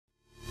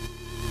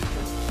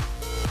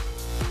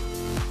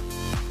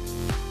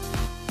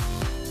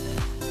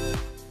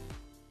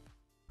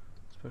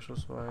Official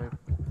swipe,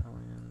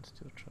 Alien,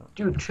 Steel Trap.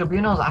 Dude,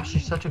 Tribunal is actually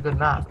such a good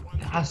map.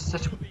 It has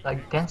such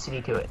like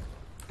density to it.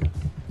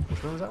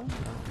 Which one was that one? I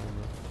don't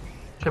remember.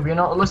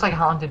 Tribunal, it looks like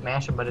Haunted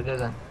Mansion, but it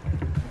isn't.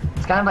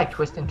 It's kind of like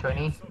twist and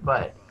turny,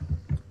 but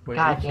Wait,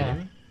 are you god kidding damn.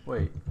 me?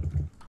 Wait.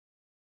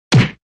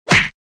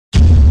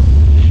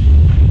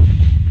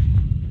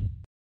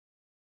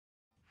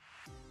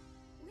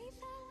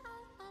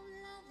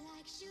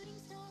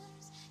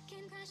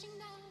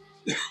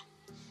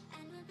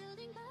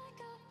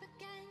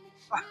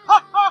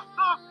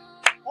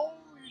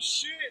 Holy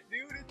shit,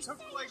 dude, it took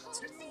like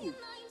 2.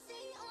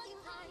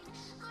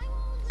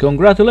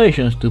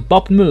 Congratulations to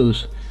Pop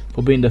Moose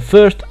for being the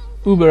first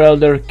Uber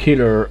Elder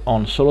killer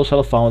on Solo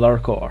Self-Found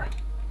Hardcore.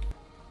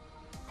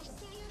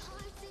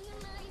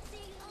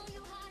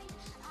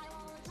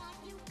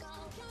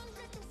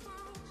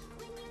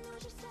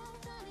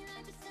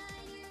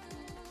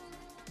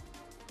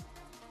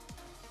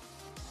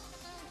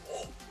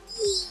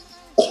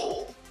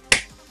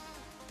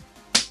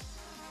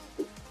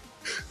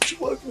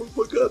 Чувак, мы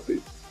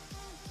богатый.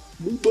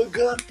 Мы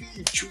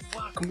богатый,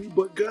 чувак, мы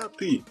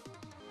богатый.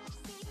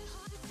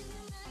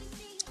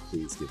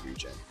 Please give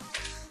regen.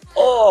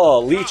 Oh,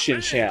 Leech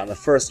enchant on the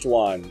first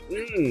one.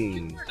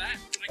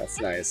 That's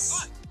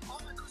nice.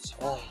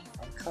 Oh,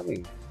 I'm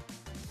coming.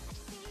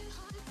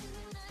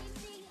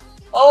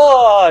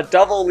 Oh,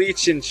 double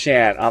Leech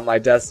enchant on my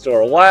death's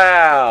door.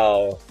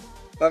 Wow.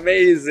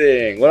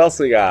 Amazing. What else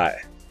we got?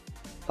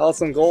 Oh,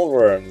 some gold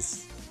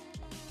worms.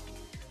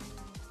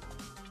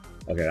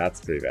 Okay,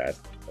 that's pretty bad.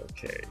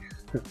 Okay.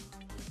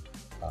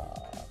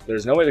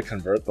 There's no way to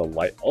convert the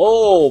light.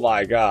 Oh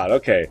my god,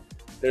 okay.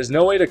 There's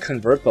no way to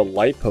convert the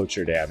light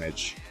poacher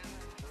damage.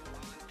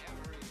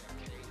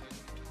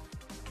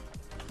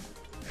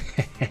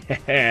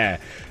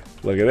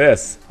 Look at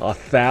this.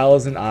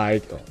 1,000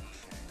 eye. Oh.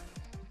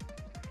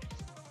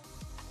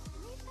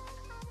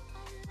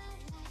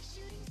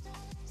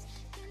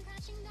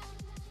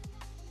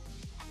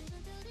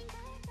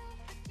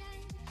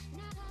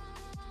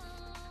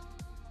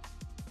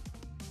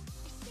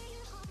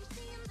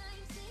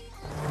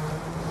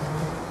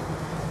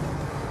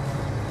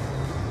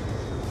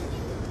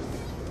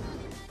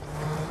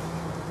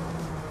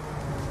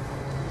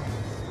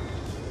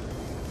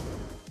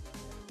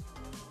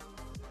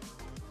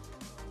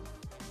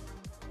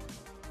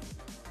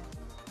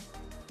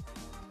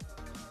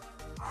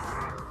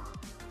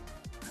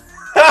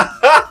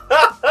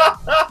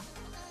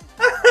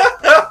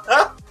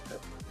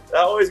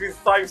 That always means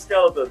 5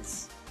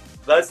 skeletons.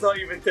 That's not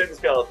even 10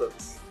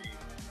 skeletons.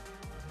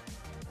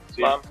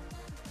 Spam.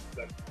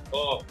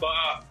 Oh,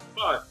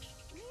 fuck.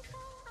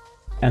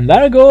 And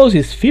there goes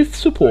his 5th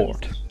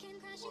support.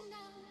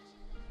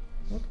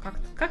 Вот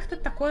как-то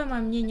такое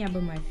мое мнение об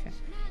МФе.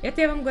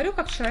 Это я вам говорю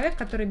как человек,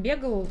 который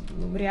бегал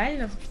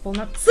реально в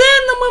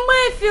полноценном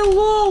МФе,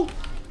 лол!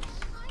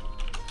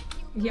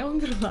 Я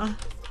умерла.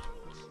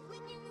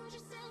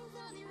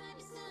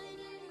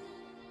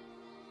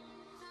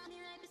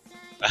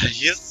 Are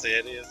you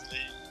seriously?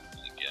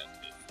 Again.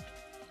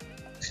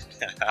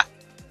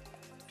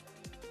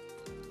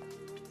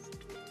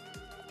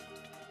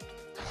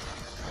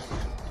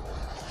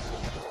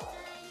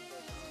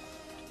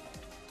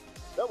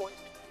 Домой.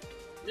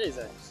 Я не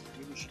знаю,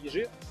 бегущие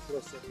ежи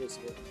просто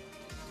весело.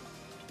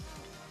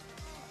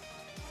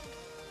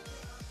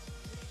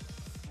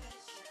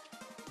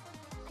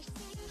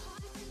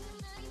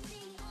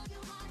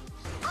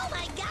 Oh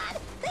my god!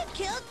 They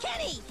killed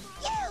Kenny!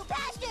 You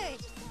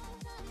bastards!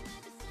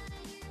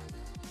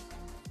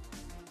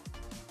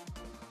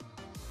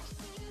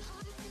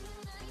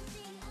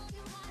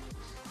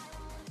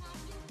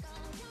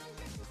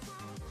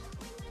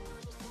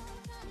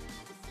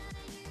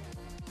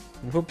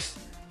 Oups.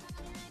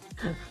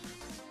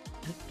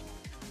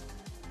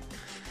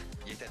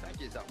 Il était temps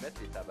qu'ils en remettent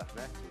les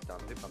tabarnak qui étaient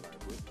enlevés pendant un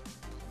bout.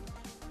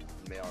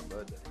 Le meilleur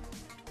mode.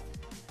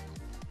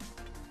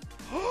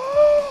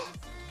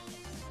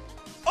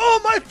 Oh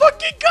my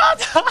fucking god!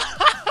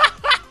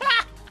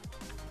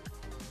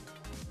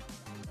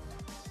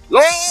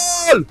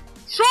 LOL!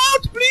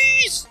 Shot,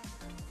 please!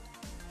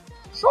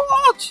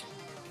 Shot!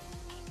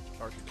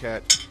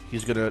 Cat,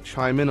 he's gonna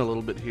chime in a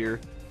little bit here.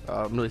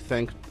 We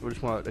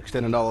just want to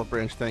extend an olive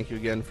branch thank you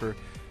again for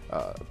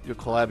your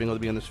collabing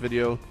with me on this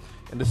video,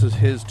 and this is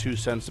his 2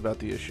 cents about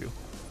the issue.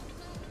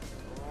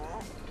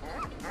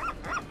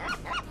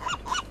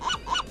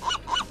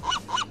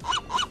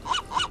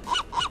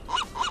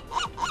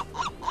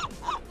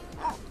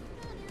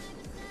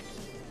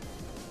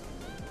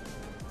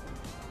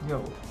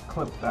 Yo,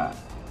 clip that.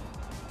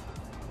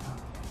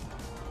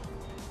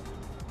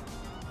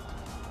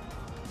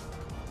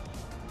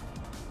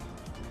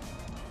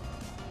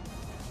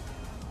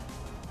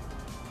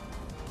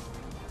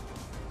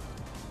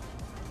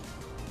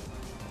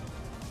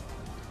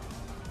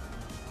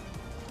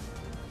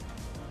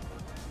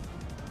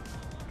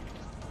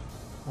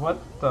 What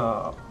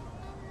the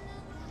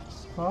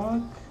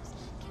fuck?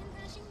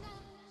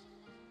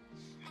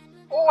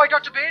 Oh, I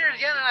got debated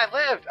again and I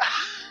lived!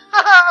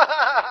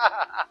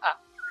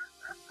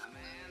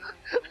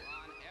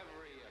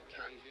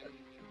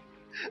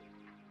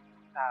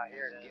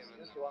 here it is.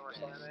 Just one more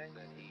slamming.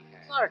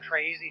 It's not a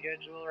crazy good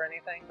jewel or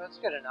anything, but it's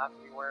good enough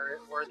to be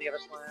worthy of a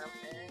slam.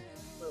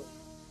 And boom.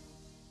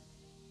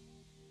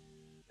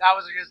 That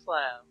was a good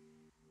slam.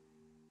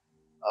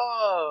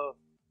 Oh,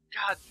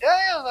 god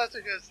damn, that's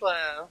a good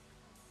slam.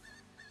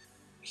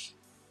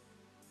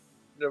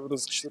 Я буду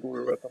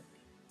разочарую в этом.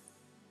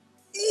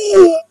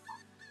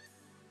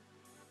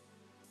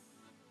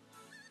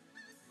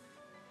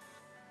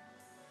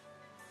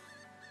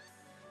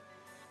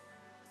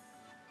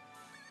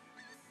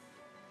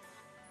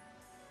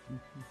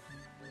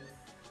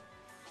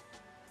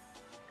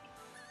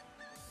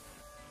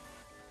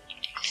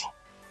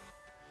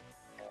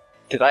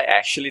 Did I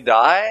actually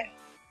die?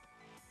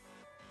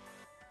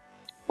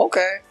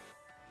 Okay.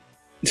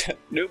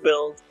 New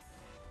build.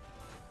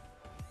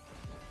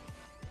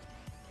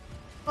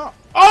 Oh!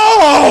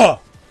 Oh!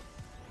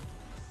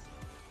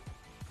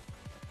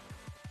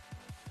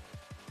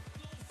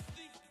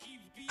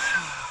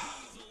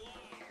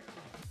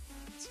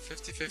 It's a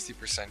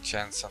 50-50%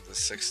 chance on the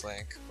 6th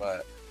link,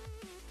 but...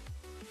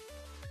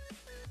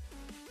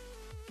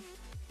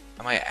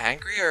 Am I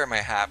angry or am I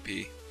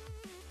happy?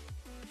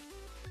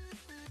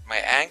 Am I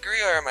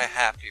angry or am I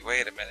happy?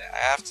 Wait a minute, I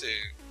have to...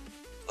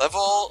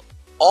 Level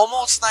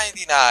almost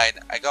 99,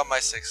 I got my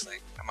 6th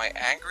link. Am I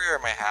angry or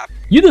am I happy?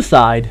 You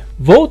decide.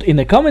 Vote in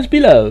the comments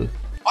below.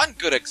 One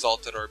good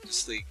Exalted Orb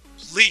this league,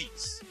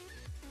 please!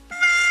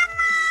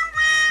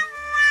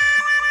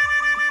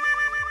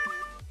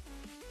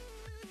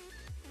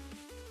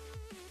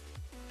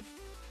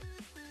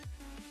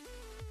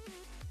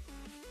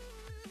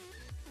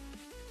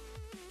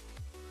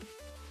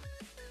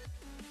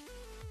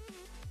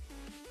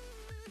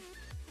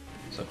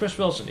 So Chris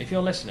Wilson, if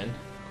you're listening,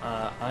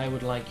 I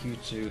would like you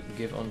to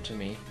give unto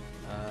me.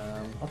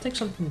 I'll take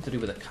something to do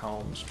with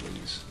accounts,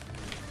 please.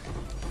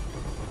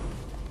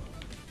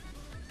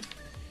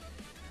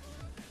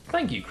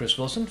 Thank you, Chris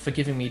Wilson, for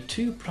giving me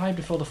 2 Pride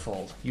Before the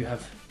Fall. You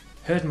have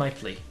heard my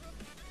plea.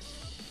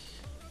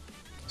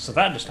 So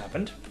that just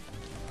happened.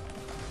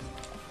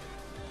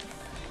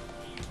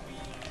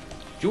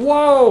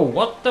 Whoa!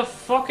 What the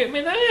fuck hit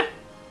me there?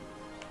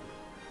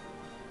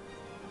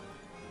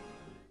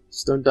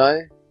 Just don't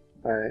die.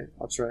 Alright,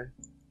 I'll try.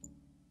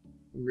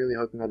 I'm really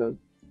hoping I don't.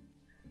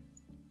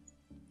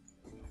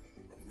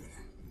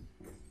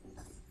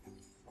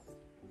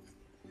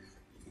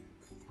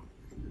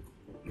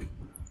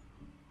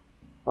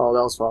 Oh,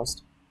 that was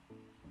fast.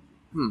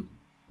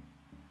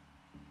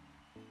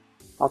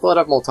 I thought I'd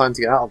have more time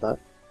to get out of that.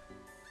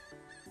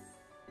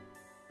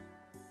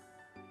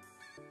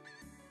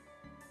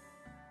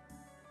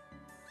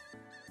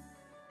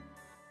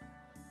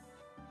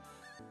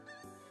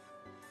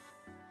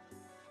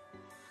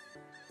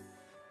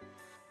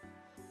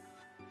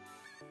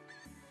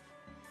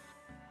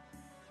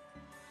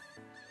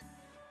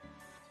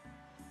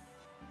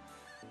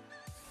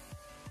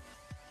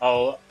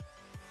 Oh,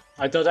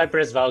 I thought I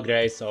pressed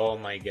Valgrace. Oh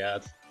my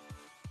god.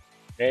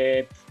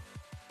 Rip.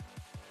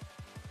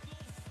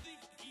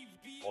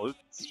 Ult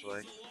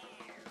strike.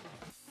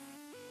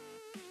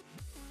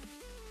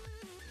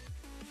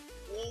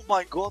 Oh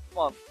my god,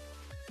 man.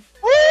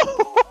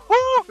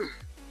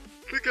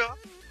 Digga.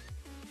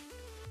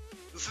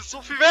 Das ist so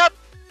viel wert.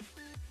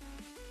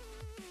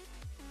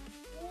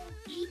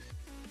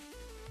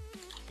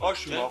 Oh, je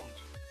suis mort.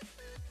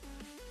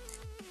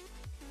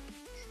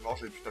 Je suis mort,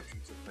 j'ai plus tapé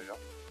une seule d'ailleurs.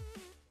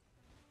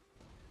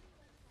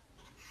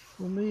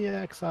 For me,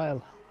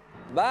 Exile.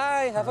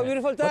 Bye, have a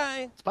beautiful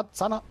time. Spat,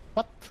 sana,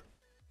 what?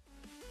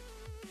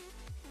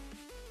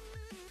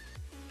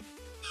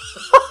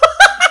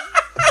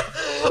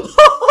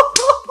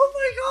 Oh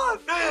my god!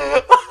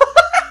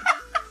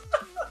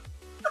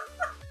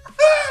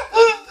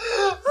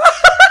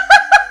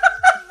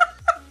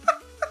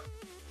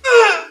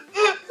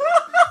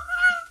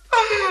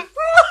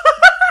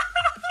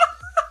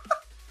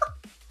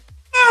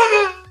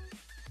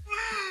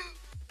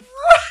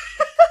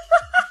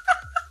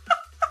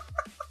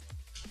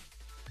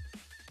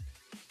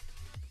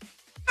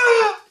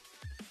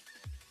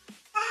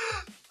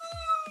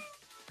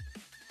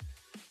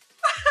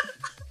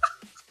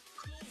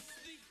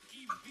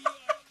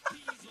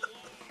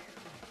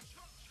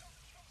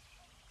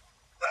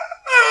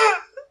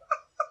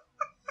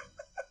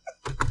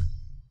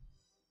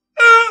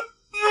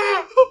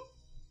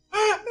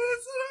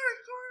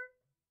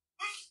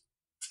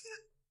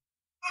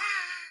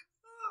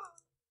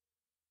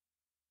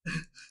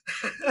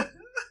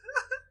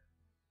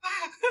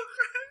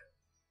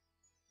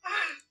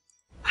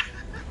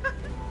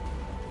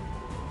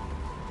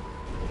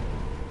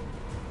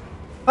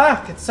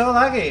 Fuck, it's so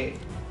laggy.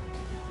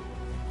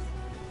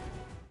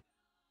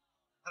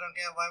 I don't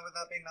get why would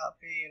that not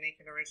be unique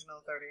and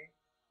original 30.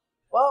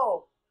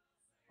 Whoa!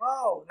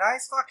 Whoa,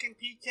 nice fucking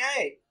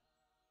PK!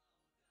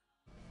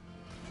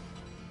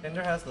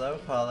 Tinder has low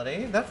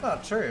quality? That's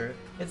not true.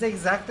 It's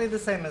exactly the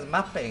same as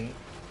mapping.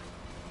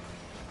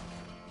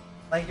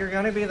 Like, you're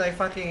gonna be like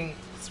fucking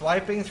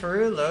swiping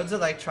through loads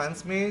of like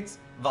transmutes,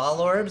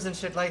 Vol orbs and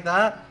shit like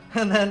that,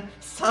 and then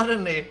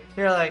suddenly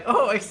you're like,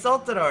 oh,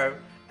 Exalted Orb!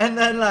 And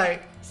then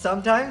like,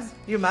 sometimes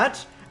you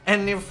match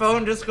and your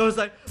phone just goes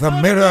like The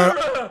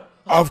mirror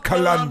of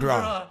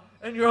Calandra.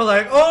 and you're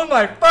like, oh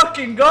my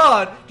fucking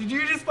god, did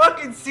you just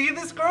fucking see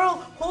this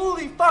girl?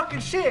 Holy fucking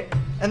shit.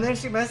 And then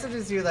she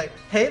messages you like,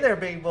 hey there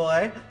big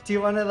boy, do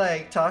you want to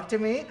like talk to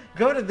me?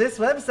 Go to this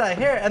website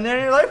here. And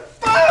then you're like,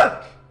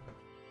 fuck!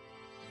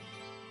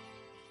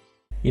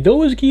 It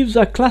always gives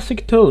a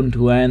classic tone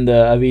to end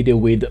a video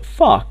with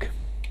fuck.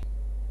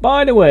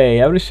 By the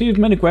way, I received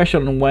many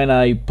questions when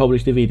I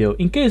published the video.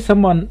 In case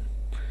someone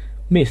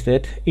missed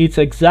it, it's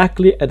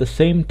exactly at the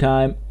same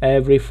time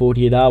every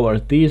 48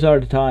 hours. These are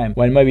the time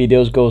when my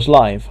videos goes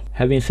live.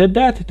 Having said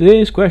that,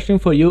 today's question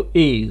for you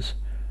is: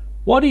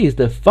 what is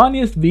the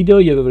funniest video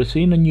you've ever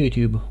seen on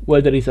YouTube?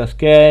 Whether it's a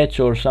sketch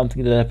or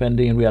something that happened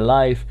in real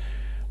life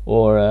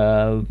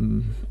or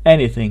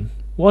anything.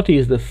 What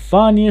is the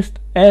funniest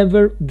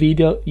ever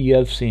video you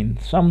have seen?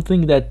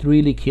 Something that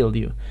really killed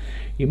you.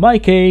 In my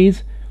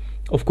case,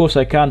 of course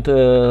I can't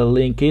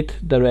link it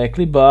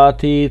directly,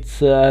 but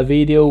it's a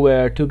video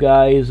where two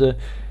guys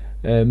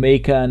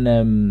make an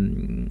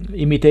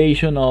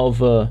imitation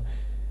of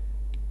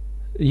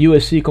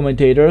UFC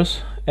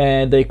commentators,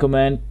 and they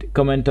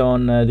comment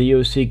on the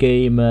UFC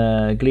game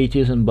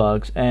glitches and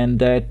bugs, and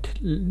that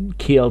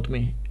killed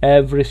me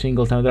every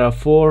single time. There are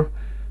 4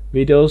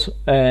 videos,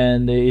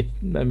 and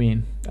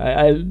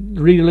I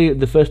really,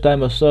 the first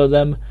time I saw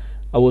them,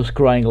 I was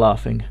crying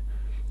laughing.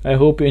 I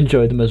hope you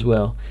enjoyed them as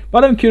well,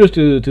 but I'm curious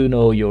to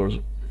know your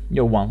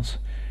ones.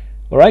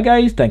 Alright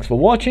guys, thanks for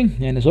watching,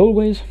 and as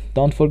always,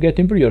 don't forget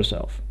to improve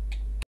yourself.